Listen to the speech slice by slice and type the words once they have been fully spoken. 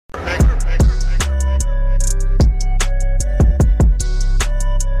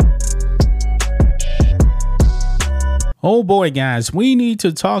Oh boy, guys, we need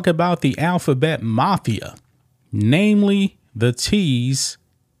to talk about the alphabet mafia, namely the T's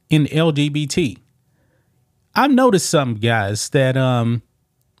in LGBT. I've noticed something, guys, that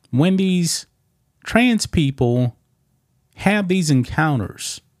when these trans people have these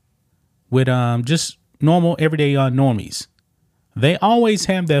encounters with just normal everyday normies, they always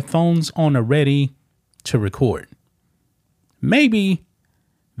have their phones on the ready to record. Maybe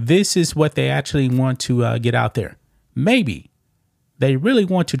this is what they actually want to get out there. Maybe they really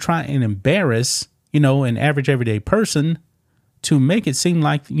want to try and embarrass, an average everyday person to make it seem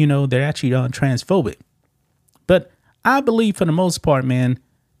like, they're actually transphobic. But I believe for the most part, man,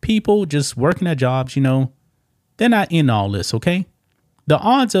 people just working their jobs, they're not in all this, okay? The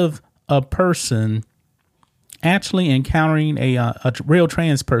odds of a person actually encountering a real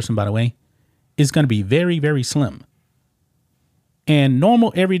trans person, by the way, is going to be very, very slim. And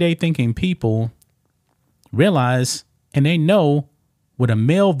normal everyday thinking people realize and they know what a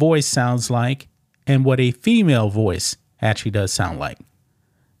male voice sounds like and what a female voice actually does sound like.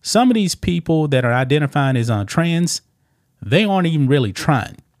 Some of these people that are identifying as trans, they aren't even really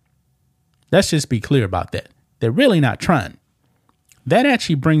trying. Let's just be clear about that. They're really not trying. That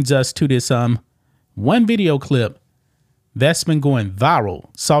actually brings us to this one video clip that's been going viral.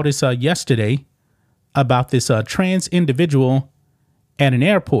 Saw this yesterday about this trans individual at an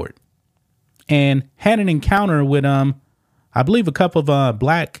airport and had an encounter with, I believe, a couple of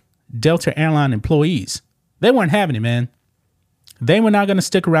black Delta airline employees. They weren't having it, man. They were not going to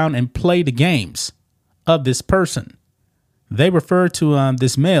stick around and play the games of this person. They referred to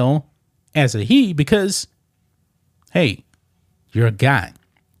this male as a he because, hey, you're a guy.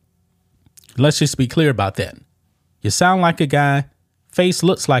 Let's just be clear about that. You sound like a guy, face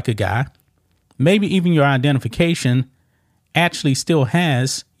looks like a guy. Maybe even your identification actually still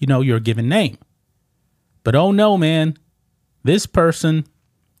has, your given name. But oh no, man, this person,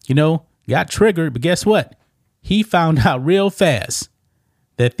 got triggered. But guess what? He found out real fast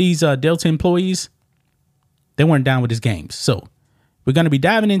that these Delta employees, they weren't down with his games. So we're going to be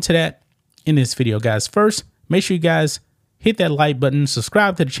diving into that in this video, guys. First, make sure you guys hit that like button,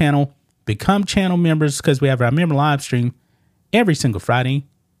 subscribe to the channel, become channel members because we have our member live stream every single Friday.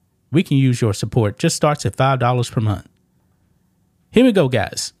 We can use your support. Just starts at $5 per month. Here we go,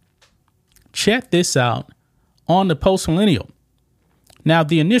 guys. Check this out on the Post Millennial. Now,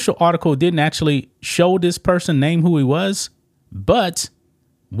 the initial article didn't actually show this person, name who he was, but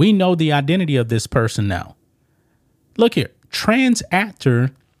we know the identity of this person now. Look here. Trans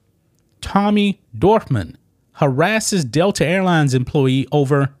actor Tommy Dorfman harasses Delta Airlines employee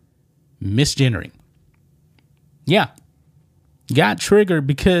over misgendering. Yeah. Got triggered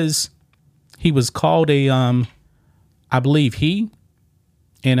because he was called a, I believe he,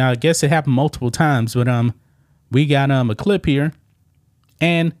 and I guess it happened multiple times, but we got a clip here,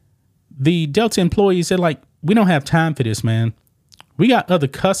 and the Delta employees said, like, we don't have time for this, man. We got other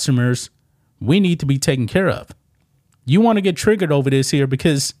customers we need to be taken care of. You want to get triggered over this here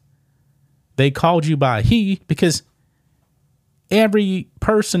because they called you by he, because every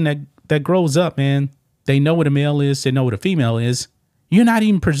person that grows up, man, they know what a male is, they know what a female is. You're not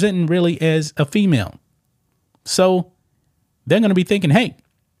even presenting really as a female. So they're going to be thinking, hey,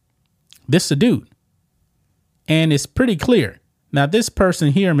 this is a dude. And it's pretty clear. Now, this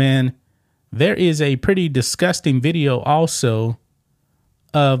person here, man, there is a pretty disgusting video also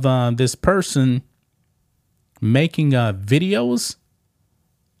of this person making videos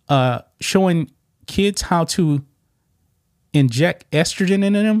showing kids how to inject estrogen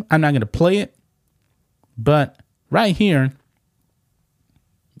into them. I'm not going to play it. But right here,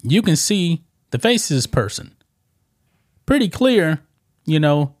 you can see the face of this person. Pretty clear,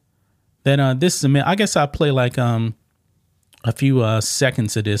 that this is a man. I guess I'll play like a few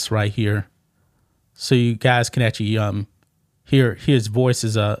seconds of this right here, so you guys can actually hear his voice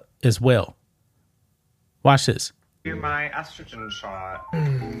as well. Watch this. Do my estrogen shot.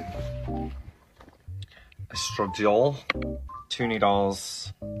 Estradiol, 2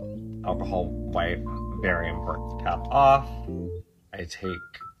 needles, alcohol white, very important to cap off. I take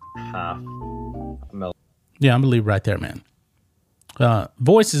half a mil. Yeah, I'm gonna leave right there, man.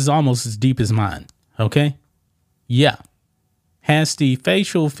 Voice is almost as deep as mine. Okay. Yeah. Has the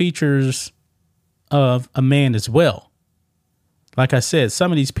facial features of a man as well. Like I said,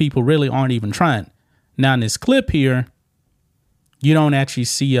 some of these people really aren't even trying. Now in this clip here, you don't actually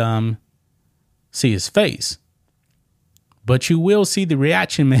see his face, but you will see the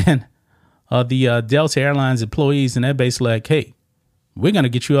reaction, man, of the Delta Airlines employees, and they're basically like, hey, we're going to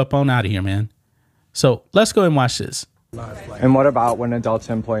get you up on out of here, man. So let's go and watch this. And what about when a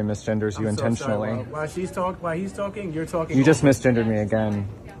Delta employee misgenders you intentionally? Sorry, while he's talking, you're talking. You just misgendered me again.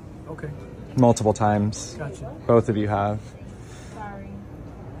 Okay. Multiple times. Gotcha. Both of you have. Sorry.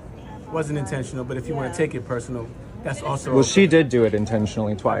 Wasn't intentional, but if you want to take it personal, that's also. Well, she did do it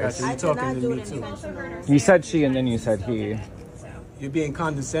intentionally twice. You're talking to me too. You said she and then you said he. You're being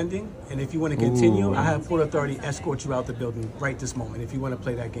condescending, and if you want to continue, I have full authority to escort you out the building right this moment if you want to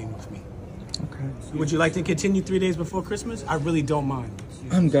play that game with me. Okay. Would you like to continue 3 days before Christmas? I really don't mind.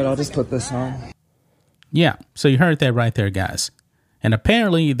 I'm good. I'll just put this on. Yeah, so you heard that right there, guys. And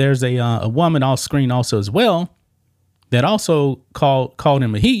apparently there's a woman off screen also as well that also called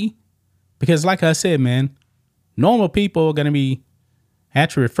him a he. Because like I said, man, normal people are going to be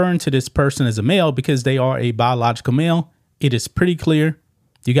actually referring to this person as a male because they are a biological male. It is pretty clear.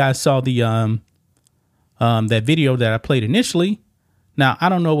 You guys saw the that video that I played initially. Now, I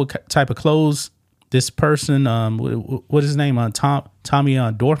don't know what type of clothes this person, what is his name? Tommy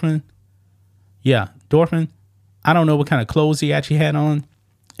Dorfman. Yeah, Dorfman. I don't know what kind of clothes he actually had on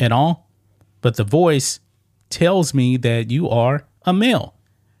at all. But the voice tells me that you are a male.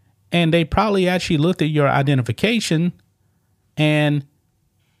 And they probably actually looked at your identification. And,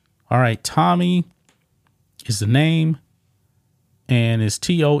 all right, Tommy is the name. And it's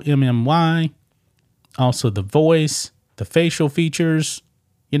Tommy. Also the voice, the facial features,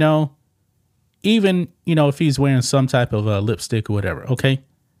 you know, even, you know, if he's wearing some type of lipstick or whatever. Okay.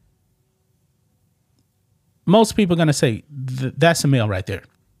 Most people are going to say that's a male right there.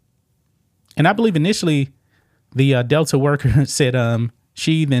 And I believe initially the Delta worker said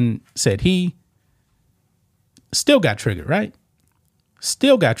she, then said he. Still got triggered, right?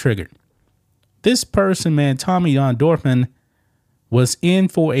 Still got triggered. This person, man, Tommy Dorfman, was in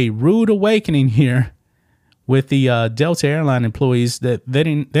for a rude awakening here with the Delta airline employees that they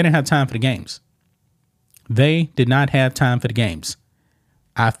didn't have time for the games. They did not have time for the games.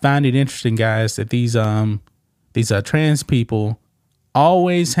 I find it interesting, guys, that these trans people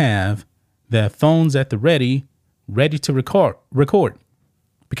always have their phones at the ready to record,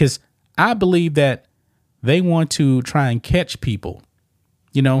 because I believe that they want to try and catch people.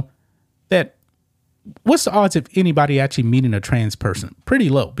 You know, that what's the odds of anybody actually meeting a trans person? Pretty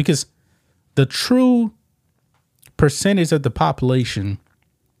low, because the true percentage of the population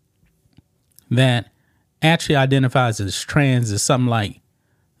that actually identifies as trans is something like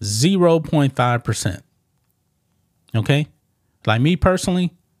 0.5%. Okay? Like me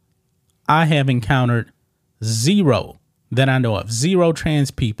personally, I have encountered zero that I know of, zero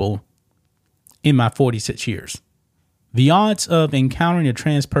trans people in my 46 years. The odds of encountering a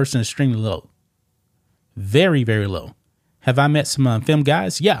trans person is extremely low. Very, very low. Have I met some femme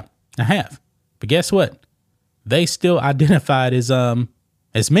guys? Yeah, I have. But guess what? They still identified as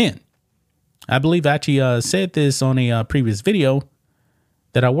men. I believe I actually said this on a previous video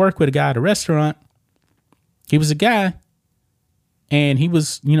that I worked with a guy at a restaurant. He was a guy, and he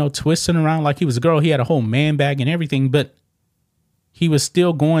was, you know, twisting around like he was a girl. He had a whole man bag and everything, but he was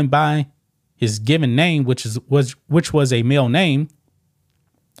still going by his given name, which was a male name,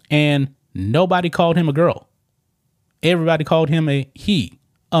 and nobody called him a girl. Everybody called him a he,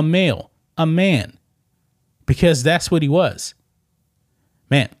 a male, a man, because that's what he was.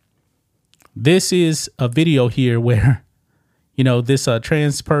 Man, this is a video here where, you know, this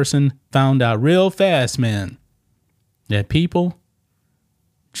trans person found out real fast, man, that people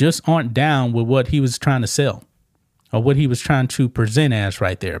just aren't down with what he was trying to sell or what he was trying to present as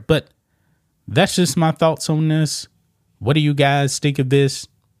right there. But that's just my thoughts on this. What do you guys think of this?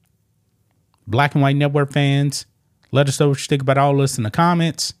 Black and White Network fans, let us know what you think about all this in the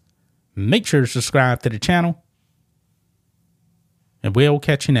comments. Make sure to subscribe to the channel, and we'll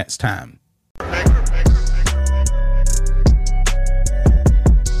catch you next time.